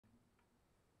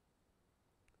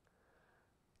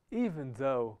even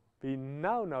though we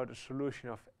now know the solution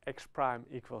of x prime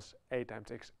equals a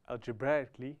times x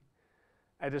algebraically,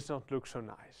 it does not look so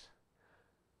nice.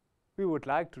 We would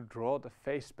like to draw the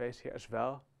phase space here as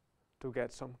well to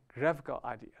get some graphical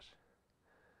ideas.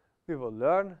 We will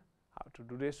learn how to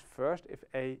do this first if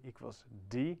a equals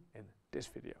d in this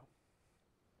video.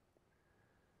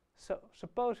 So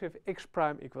suppose we have x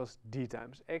prime equals d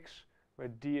times x, where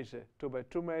d is a 2 by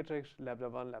 2 matrix, lambda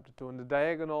 1, lambda 2 in the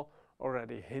diagonal,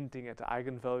 already hinting at the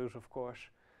eigenvalues of course,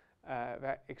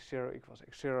 where x0 equals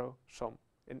x0, some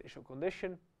initial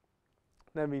condition.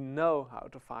 Then we know how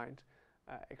to find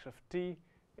x of t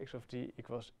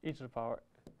equals e to the power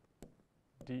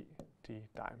dt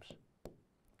times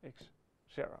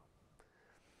x0.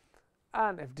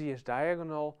 And if d is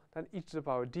diagonal, then e to the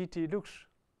power dt looks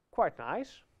quite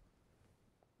nice,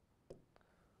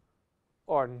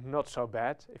 or not so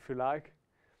bad if you like.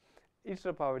 E to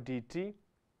the power dt,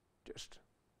 just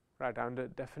write down the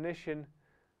definition,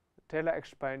 the Taylor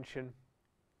expansion.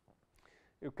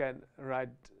 You can write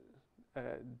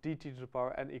dt to the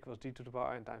power n equals d to the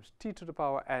power n times t to the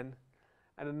power n.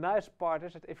 And the nice part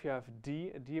is that if you have a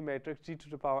D matrix, d to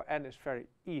the power n is very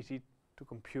easy to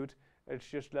compute. It's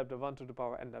just lambda 1 to the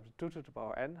power n, lambda 2 to the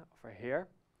power n over here.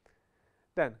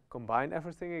 Then combine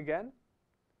everything again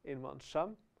in one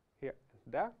sum, here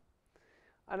and there.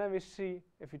 And then we see,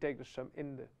 if we take the sum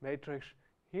in the matrix,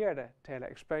 here the Taylor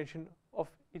expansion of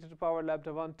e to the power lambda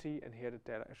 1t, and here the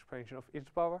Taylor expansion of e to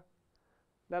the power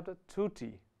lambda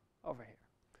 2t over here.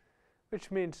 Which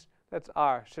means that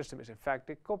our system is in fact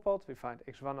decoupled. We find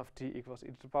x1 of t equals e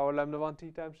to the power lambda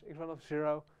 1t times x1 of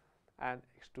 0, and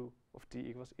x2 of t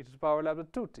equals e to the power lambda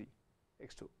 2t,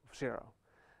 x2 of 0.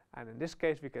 And in this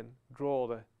case we can draw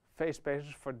the phase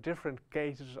spaces for different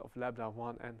cases of lambda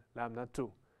 1 and lambda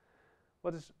 2.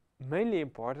 What is mainly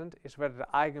important is whether the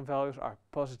eigenvalues are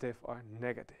positive or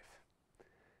negative.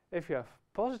 If you have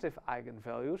positive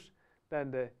eigenvalues,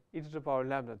 then the e to the power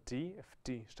lambda t, if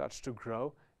t starts to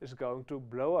grow, is going to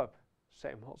blow up.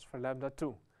 Same holds for lambda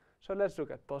 2. So let's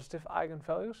look at positive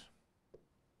eigenvalues.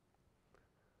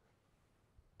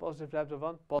 Positive lambda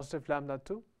 1, positive lambda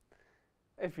 2.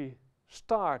 If we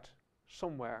start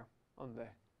somewhere on the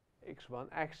x1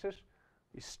 axis,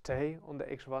 we stay on the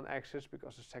x1 axis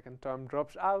because the second term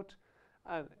drops out.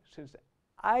 And since the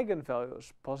eigenvalue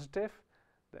is positive,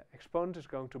 the exponent is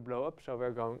going to blow up, so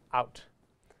we're going out.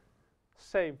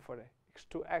 Same for the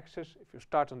x2 axis. If you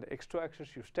start on the x2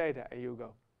 axis, you stay there and you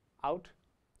go out,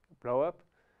 blow up.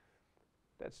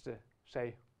 That's the,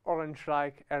 say,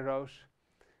 orange-like arrows.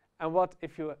 And what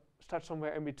if you start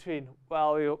somewhere in between?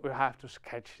 Well, you have to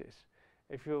sketch this.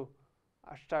 If you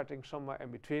are starting somewhere in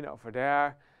between over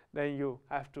there, then you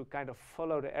have to kind of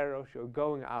follow the arrows. You're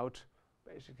going out,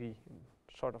 basically in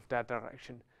sort of that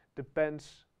direction.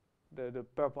 Depends, the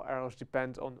purple arrows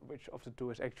depend on which of the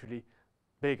two is actually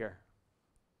bigger,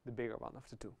 the bigger one of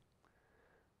the two.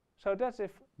 So that's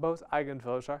if both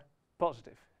eigenvalues are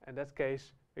positive. In that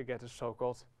case, we get a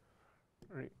so-called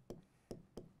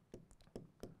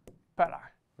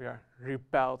repeller. We are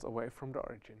repelled away from the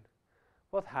origin.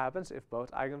 What happens if both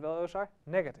eigenvalues are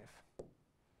negative?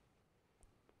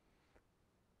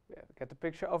 We get the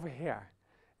picture over here.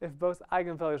 If both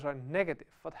eigenvalues are negative,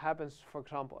 what happens, for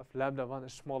example, if lambda 1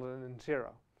 is smaller than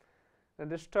 0? Then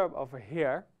this term over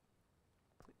here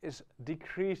is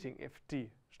decreasing if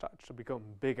t starts to become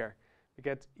bigger. We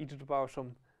get e to the power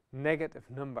some negative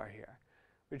number here,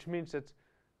 which means that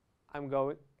I'm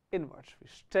going inwards. We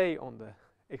stay on the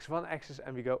x1 axis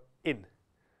and we go in.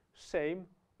 Same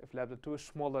if lambda 2 is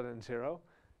smaller than 0.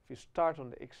 If you start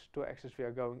on the x2 axis, we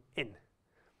are going in.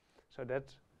 So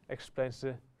that explains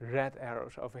the red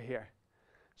arrows over here.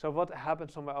 So what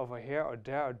happens somewhere over here or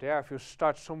there if you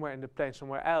start somewhere in the plane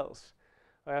somewhere else?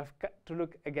 We have to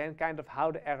look again kind of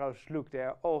how the arrows look. They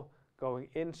are all going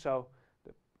in, so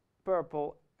the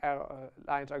purple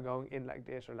lines are going in like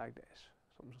this or like this,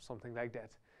 something like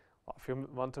that. Well, if you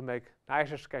want to make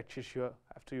nicer sketches, you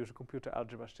have to use a computer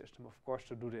algebra system, of course,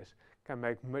 to do this. Can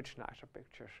make much nicer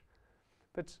pictures.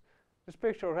 But this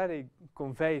picture already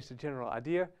conveys the general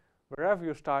idea. Wherever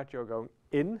you start, you're going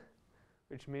in,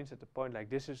 which means that the point like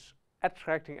this is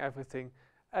attracting everything.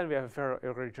 And we have a very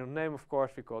original name, of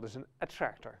course. We call this an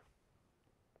attractor.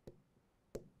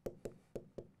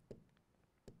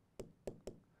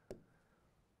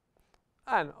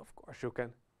 And of course, you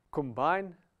can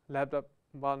combine lambda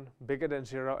 1 bigger than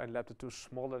 0 and lambda 2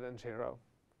 smaller than 0.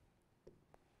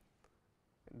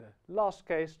 In the last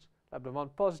case, lambda 1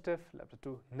 positive, lambda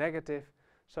 2 negative.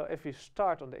 So if we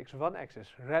start on the x1 axis,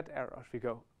 red arrows, we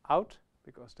go out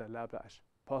because the lambda is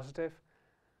positive.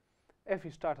 If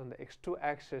we start on the x2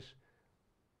 axis,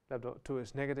 lambda 2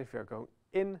 is negative, we are going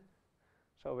in.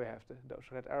 So we have those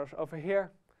red arrows over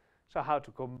here. So how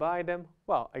to combine them?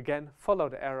 Well, again, follow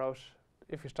the arrows.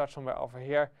 If you start somewhere over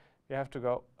here, you have to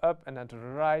go up and then to the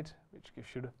right, which gives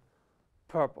you the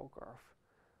purple curve.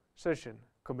 Such a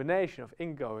combination of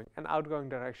ingoing and outgoing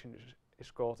direction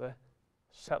is called a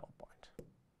saddle point.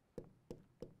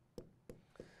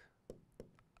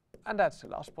 And that's the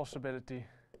last possibility.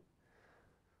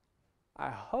 I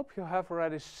hope you have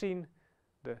already seen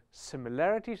the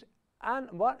similarities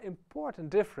and one important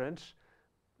difference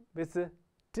with the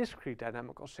discrete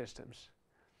dynamical systems.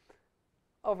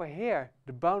 Over here,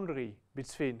 the boundary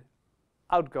between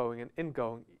outgoing and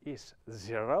ingoing is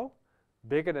 0,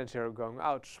 bigger than 0 going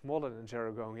out, smaller than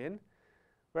 0 going in.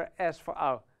 Whereas for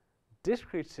our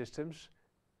discrete systems,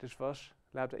 this was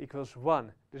lambda equals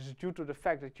 1. This is due to the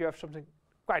fact that you have something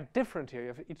quite different here. You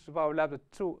have e to the power lambda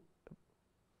 2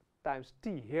 times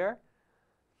t here.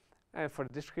 And for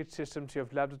the discrete systems, you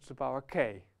have lambda to the power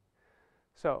k.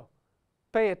 So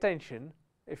pay attention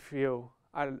if you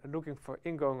are looking for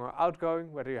ingoing or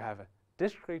outgoing, whether you have a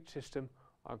discrete system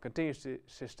or a continuous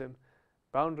system,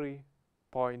 boundary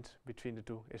point between the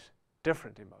two is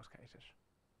different in most cases.